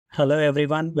Hello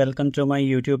everyone, welcome to my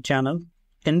YouTube channel.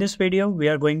 In this video, we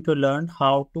are going to learn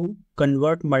how to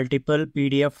convert multiple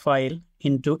PDF file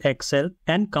into Excel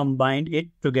and combine it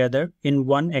together in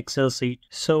one Excel sheet.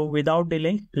 So without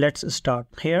delay, let's start.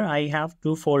 Here I have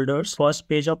two folders. First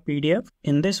page of PDF.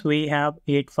 In this we have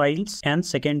 8 files and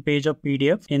second page of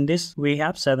PDF. In this we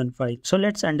have 7 files. So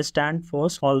let's understand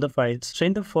first all the files. So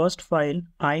in the first file,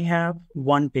 I have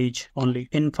one page only.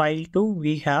 In file 2,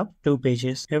 we have 2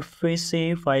 pages. If we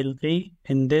say file 3,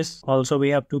 in this also we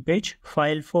have 2 pages.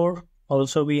 File 4,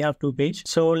 also we have 2 pages.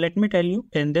 So let me tell you,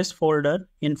 in this folder,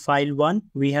 in file 1,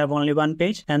 we have only 1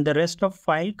 page and the rest of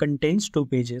file contains 2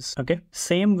 pages. Okay.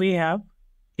 Same we have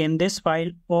in this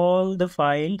file, all the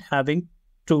file having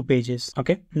 2 pages.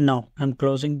 Okay. Now I'm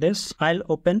closing this. I'll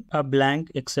open a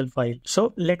blank Excel file.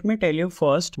 So let me tell you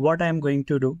first what I'm going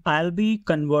to do. I'll be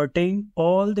converting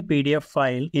all the PDF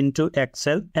file into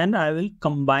Excel and I will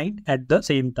combine at the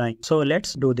same time. So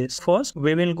let's do this. First,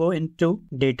 we will go into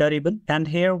data ribbon and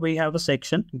here we have a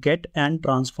section get and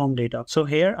transform data. So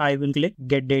here I will click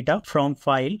get data from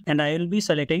file and I will be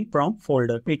selecting from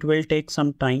folder. It will take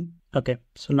some time. Okay,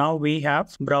 so now we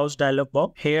have browse dialog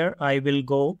box. Here I will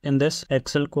go in this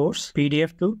Excel course,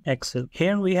 PDF to Excel.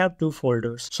 Here we have 2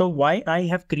 folders. So why I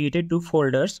have created 2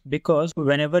 folders? Because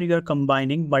whenever you are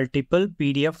combining multiple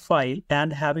PDF file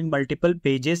and having multiple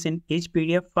pages in each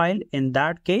PDF file, in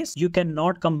that case, you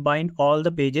cannot combine all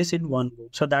the pages in one go.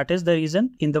 So that is the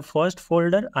reason in the first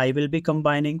folder, I will be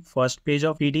combining first page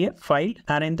of PDF file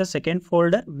and in the second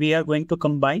folder, we are going to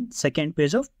combine second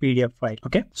page of PDF file.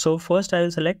 Okay, so first I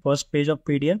will select first page of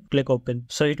PDF, click open.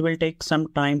 So it will take some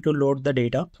time to load the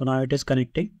data. So now it is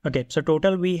connecting. Okay, so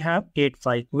total we have 8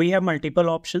 files. We have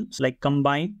multiple options like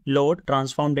combine, load,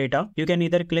 transform data. You can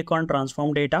either click on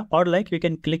transform data or like you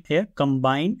can click here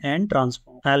combine and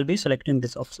transform. I'll be selecting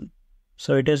this option.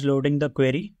 So it is loading the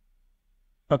query.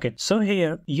 Okay, so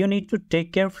here you need to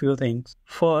take care of few things.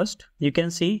 First, you can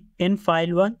see in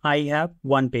file 1, I have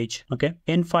 1 page. Okay,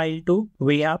 in file 2,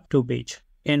 we have 2 pages.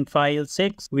 In file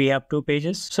 6, we have 2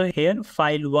 pages. So here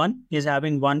file 1 is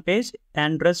having 1 page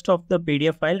and rest of the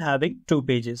PDF file having 2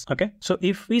 pages. Okay. So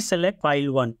if we select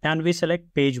file 1 and we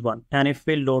select page 1 and if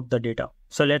we load the data.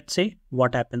 So let's see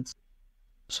what happens.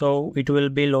 So it will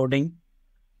be loading.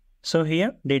 So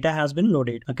here data has been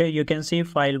loaded. Okay, you can see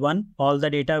file 1, all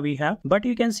the data we have, but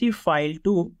you can see file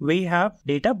 2, we have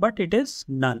data, but it is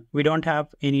none. We don't have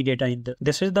any data in this.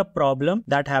 This is the problem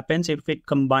that happens if we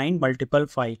combine multiple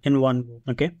files in one go.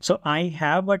 Okay, so I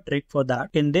have a trick for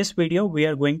that. In this video, we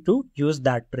are going to use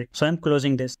that trick. So I'm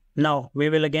closing this. Now we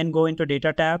will again go into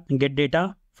data tab and get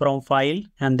data from file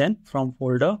and then from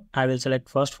folder. I will select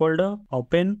first folder,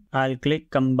 open. I'll click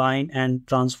combine and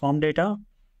transform data.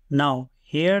 Now,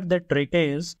 here the trick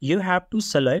is you have to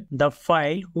select the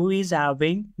file who is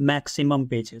having maximum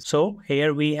pages. So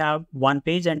here we have 1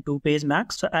 page and 2 page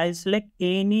max. So I'll select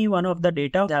any one of the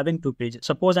data having 2 pages.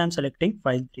 Suppose I'm selecting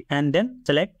file 3 and then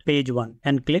select page 1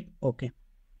 and click OK.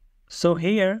 So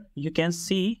here you can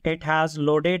see it has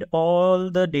loaded all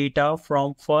the data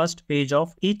from first page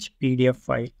of each PDF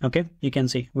file. Okay, you can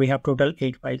see we have total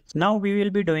 8 files. Now we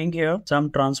will be doing here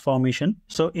some transformation.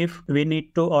 So if we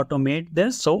need to automate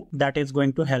this, so that is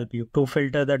going to help you to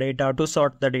filter the data, to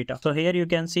sort the data. So here you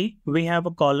can see we have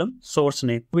a column source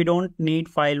name. We don't need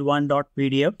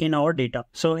file1.pdf in our data.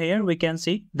 So here we can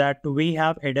see that we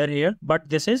have header here, but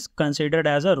this is considered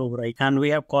as a row, right? And we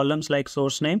have columns like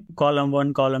source name, column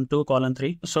 1, column 2, column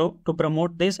 3. So to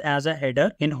promote this as a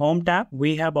header, in home tab,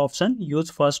 we have option use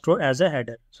first row as a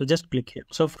header. So just click here.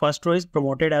 So first row is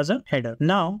promoted as a header.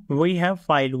 Now we have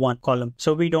file 1 column.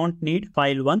 So we don't need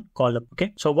file 1 column.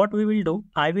 Okay. So what we will do,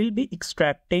 I will be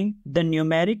extracting the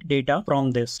numeric data from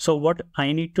this. So what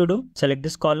I need to do, select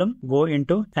this column, go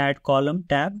into add column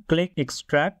tab, click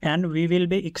extract, and we will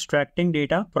be extracting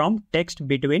data from text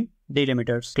between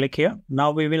delimiters. Click here. Now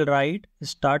we will write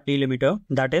start delimiter,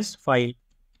 that is file,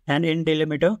 and in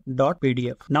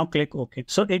delimiter.pdf. Now click OK.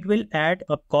 So it will add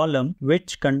a column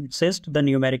which consists the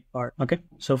numeric part. Okay.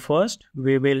 So first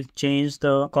we will change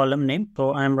the column name.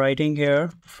 So I'm writing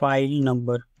here file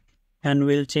number and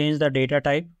we'll change the data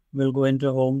type. We'll go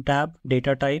into home tab,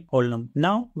 data type, whole number.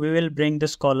 Now we will bring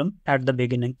this column at the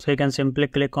beginning. So you can simply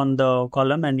click on the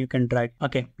column and you can drag.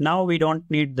 Okay. Now we don't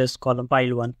need this column,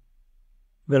 file 1.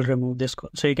 We'll remove this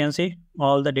column. So you can see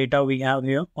all the data we have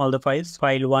here, all the files,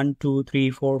 file 1, 2, 3,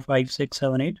 4, 5, 6,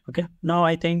 7, 8. Okay. Now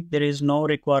I think there is no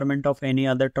requirement of any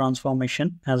other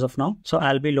transformation as of now. So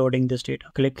I'll be loading this data.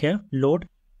 Click here, load.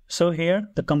 So here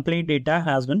the complete data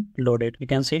has been loaded. You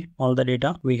can see all the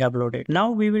data we have loaded. Now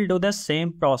we will do the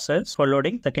same process for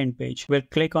loading second page. We'll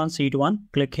click on sheet 1,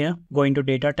 click here, go into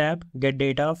data tab, get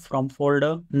data from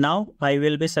folder. Now I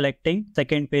will be selecting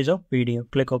second page of PDF.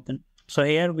 Click open. So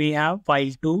here we have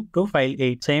file 2 to file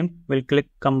 8. Same, we'll click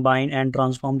combine and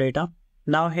transform data.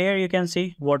 Now here you can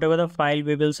see whatever the file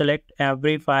we will select,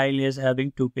 every file is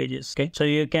having 2 pages. Okay, so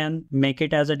you can make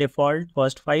it as a default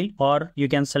first file, or you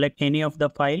can select any of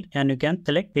the file and you can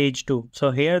select page 2.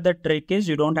 So here the trick is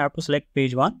you don't have to select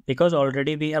page 1 because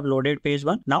already we have loaded page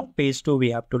 1. Now page 2 we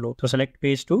have to load. So select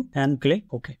page 2 and click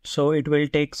OK. So it will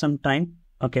take some time.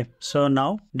 Okay, so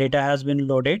now data has been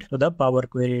loaded to the Power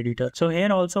Query editor. So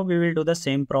here also we will do the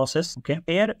same process. Okay,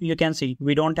 here you can see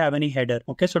we don't have any header.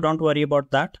 Okay, so don't worry about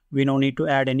that. We no need to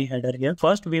add any header here.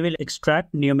 First, we will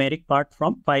extract numeric part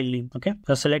from file name. Okay,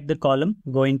 so select the column,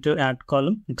 go into add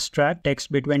column, extract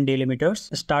text between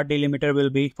delimiters. Start delimiter will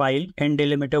be file, end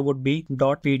delimiter would be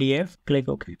 .pdf. Click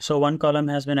OK. So one column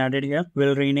has been added here.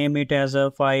 We'll rename it as a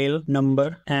file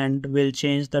number and we'll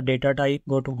change the data type.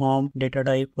 Go to home, data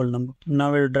type, full number.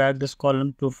 Now we'll drag this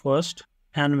column to first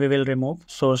and we will remove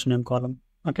source name column.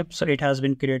 Okay, so it has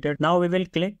been created. Now we will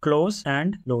click close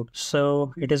and load.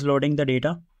 So it is loading the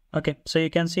data. Okay, so you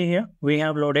can see here we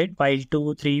have loaded file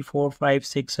 2, 3, 4, 5,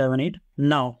 6, 7, 8.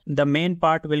 Now the main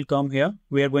part will come here.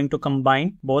 We are going to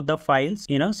combine both the files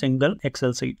in a single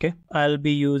Excel sheet. Okay, I'll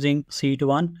be using sheet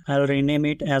 1. I'll rename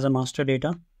it as a master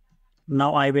data.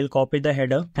 Now I will copy the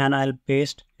header and I'll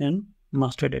paste in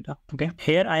master data. Okay,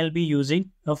 here I'll be using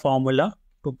a formula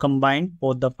to combine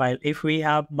both the file. If we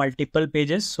have multiple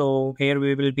pages, so here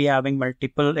we will be having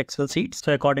multiple Excel sheets.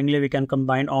 So accordingly, we can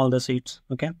combine all the sheets.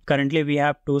 Okay. Currently we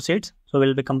have 2 sheets, so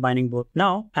we'll be combining both.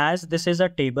 Now, as this is a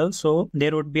table, so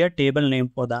there would be a table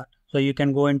name for that. So you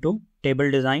can go into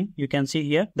table design. You can see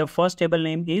here the first table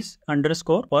name is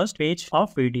underscore first page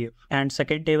of PDF and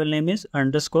second table name is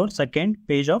underscore second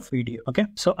page of video. Okay,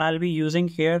 so I'll be using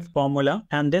here formula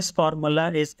and this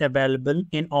formula is available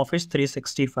in Office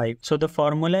 365. So the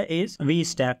formula is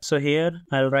VStack. So here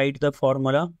I'll write the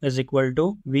formula is equal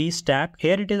to VStack.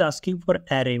 Here it is asking for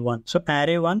array 1. So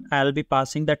array 1 I'll be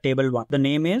passing the table 1. The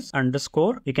name is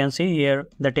underscore. You can see here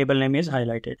the table name is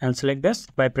highlighted. I'll select this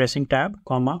by pressing tab,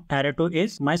 comma. Array 2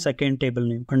 is my second table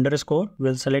name, underscore.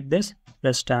 We'll select this,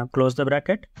 press tab, close the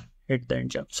bracket, hit the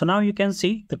enter. So now you can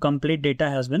see the complete data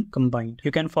has been combined.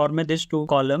 You can format these 2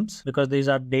 columns because these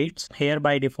are dates. Here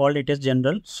by default it is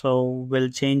general, so we'll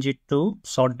change it to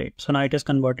sort date. So now it is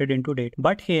converted into date.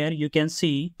 But here you can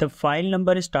see the file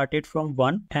number is started from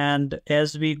 1 and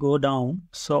as we go down,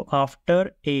 so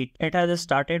after 8 it has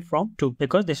started from 2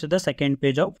 because this is the second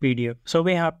page of PDF. So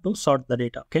we have to sort the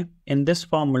data. Okay, in this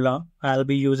formula I'll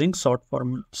be using sort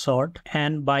formula, sort,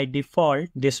 and by default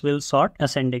this will sort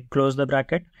ascending. Close the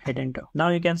bracket, hit enter. Now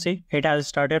you can see it has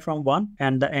started from 1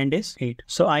 and the end is 8.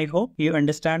 So I hope you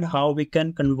understand how we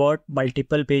can convert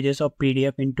multiple pages of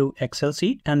PDF into Excel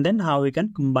sheet and then how we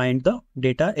can combine the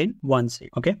data in one sheet.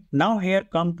 Okay, now here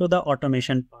come to the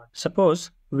automation part.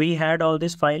 Suppose we had all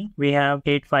this file, we have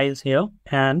 8 files here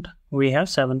and we have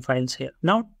 7 files here.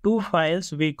 Now 2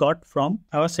 files we got from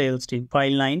our sales team,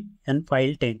 file 9 and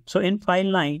file 10. So in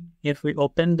file 9, if we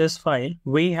open this file,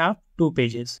 we have 2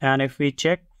 pages. And if we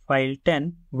check file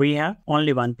 10, we have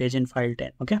only 1 page in file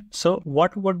 10. Okay, so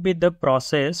what would be the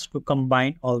process to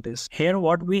combine all this? Here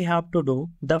what we have to do,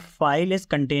 the file is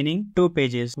containing 2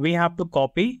 pages. We have to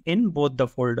copy in both the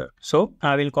folder. So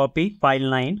I will copy file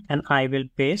 9 and I will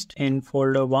paste in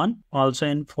folder 1, also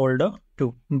in folder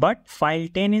 2. But file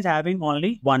 10 is having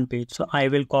only 1 page. So I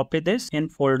will copy this in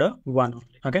folder 1 only.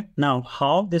 Okay, now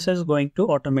how this is going to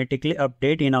automatically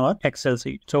update in our Excel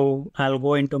sheet? So I'll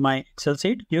go into my Excel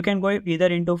sheet. You can go either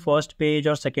into first page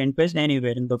or second page,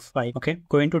 anywhere in the file. Okay,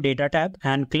 go into data tab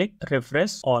and click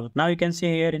refresh all. Now you can see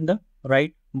here in the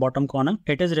right bottom corner,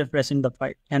 it is refreshing the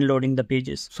file and loading the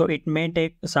pages. So it may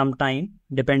take some time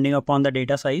depending upon the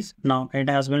data size. Now it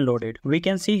has been loaded. We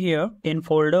can see here in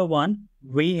folder 1,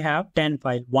 we have 10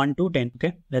 files, 1 to 10.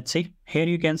 Okay, let's see. Here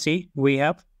you can see we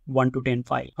have 1 to 10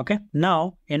 file. Okay,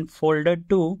 now in folder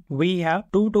 2 we have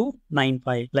 2 to 9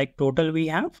 file. Like total we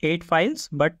have 8 files,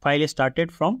 but file is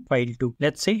started from file 2.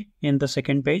 Let's see in the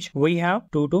second page we have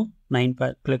 2 to 9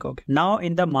 file. Click OK. Now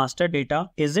in the master data,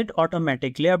 is it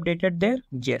automatically updated there?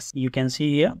 Yes. You can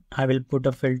see here, I will put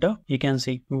a filter. You can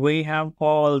see we have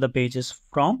all the pages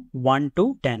from 1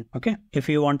 to 10. Okay. If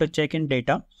you want to check in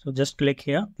data, so just click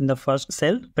here in the first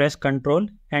cell, press Ctrl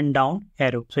and down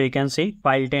arrow. So you can see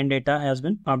file 10 data has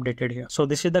been updated here. So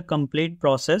this is the complete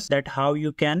process that how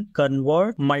you can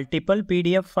convert multiple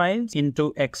PDF files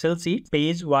into Excel sheet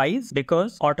page wise,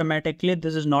 because automatically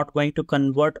this is not going to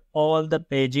convert all the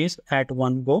pages at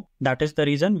one go. That is the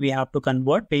reason we have to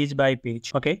convert page by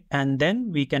page. Okay. And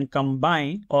then we can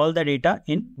combine all the data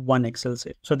in one Excel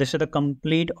sheet. So this is the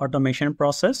complete automation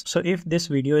process. So if this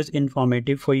video is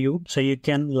informative for you, so you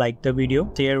can like the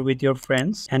video, share with your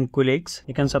friends and colleagues.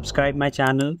 You can subscribe my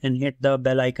channel and hit the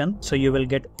bell icon so you will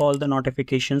get all the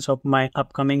notifications of my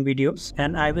upcoming videos.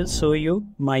 And I will show you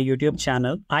my YouTube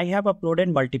channel. I have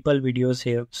uploaded multiple videos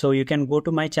here. So you can go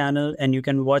to my channel and you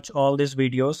can watch all these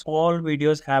videos. All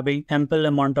videos having ample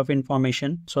amount of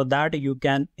information so that you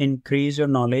can increase your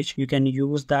knowledge. You can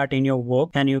use that in your work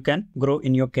and you can grow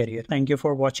in your career. Thank you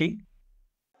for watching.